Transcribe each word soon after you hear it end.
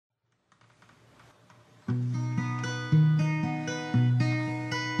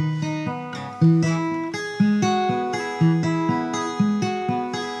He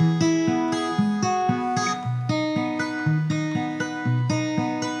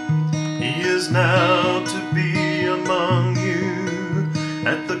is now to be among you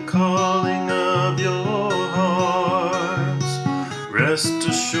at the calling of your hearts. Rest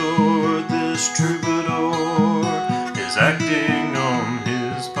assured this troubadour is acting on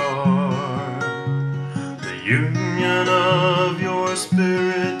his part. The union of your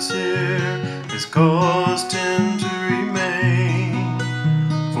spirits here has caused him to remain.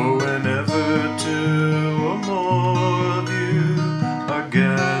 For whenever two or more of you are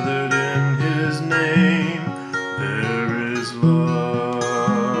gathered in his name, there is love.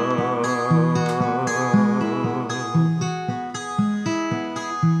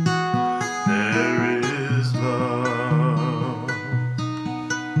 There is love.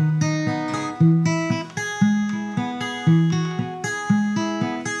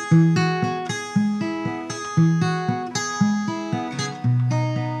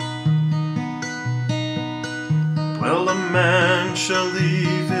 Well, a man shall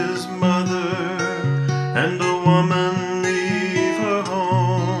leave his mother, and a woman leave her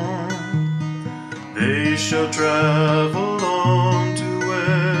home. They shall travel on to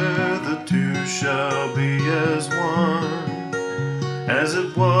where the two shall be as one, as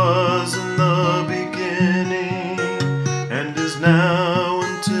it was in the beginning, and is now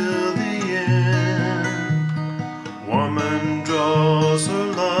until the end. Woman draws her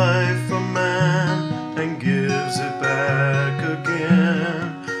life from man and gives it back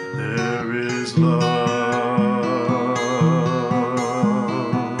again. There is love.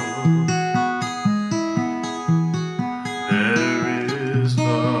 There is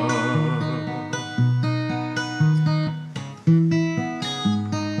love.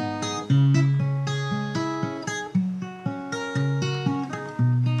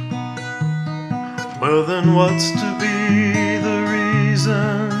 Well, then what's to be the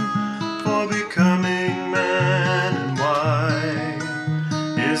reason for becoming man, and why?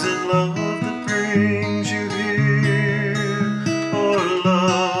 Is it love that brings you here, or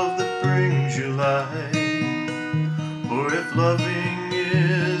love that brings you life? For if loving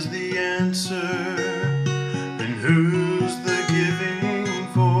is the answer, then who's the giving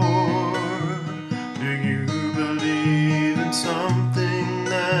for? Do you believe in something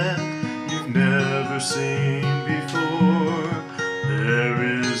that you've never seen before? There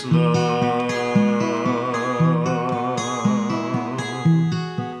is love.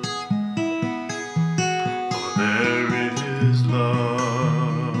 Oh, there is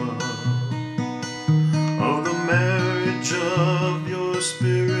love. Oh, the marriage of your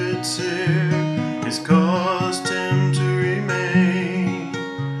spirits here has caused him to remain.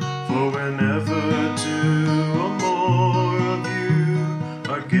 For whenever two or more of you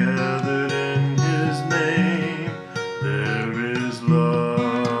are gathered in his name, there is love.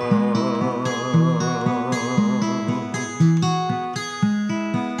 Oh,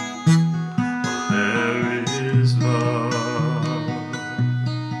 there is love.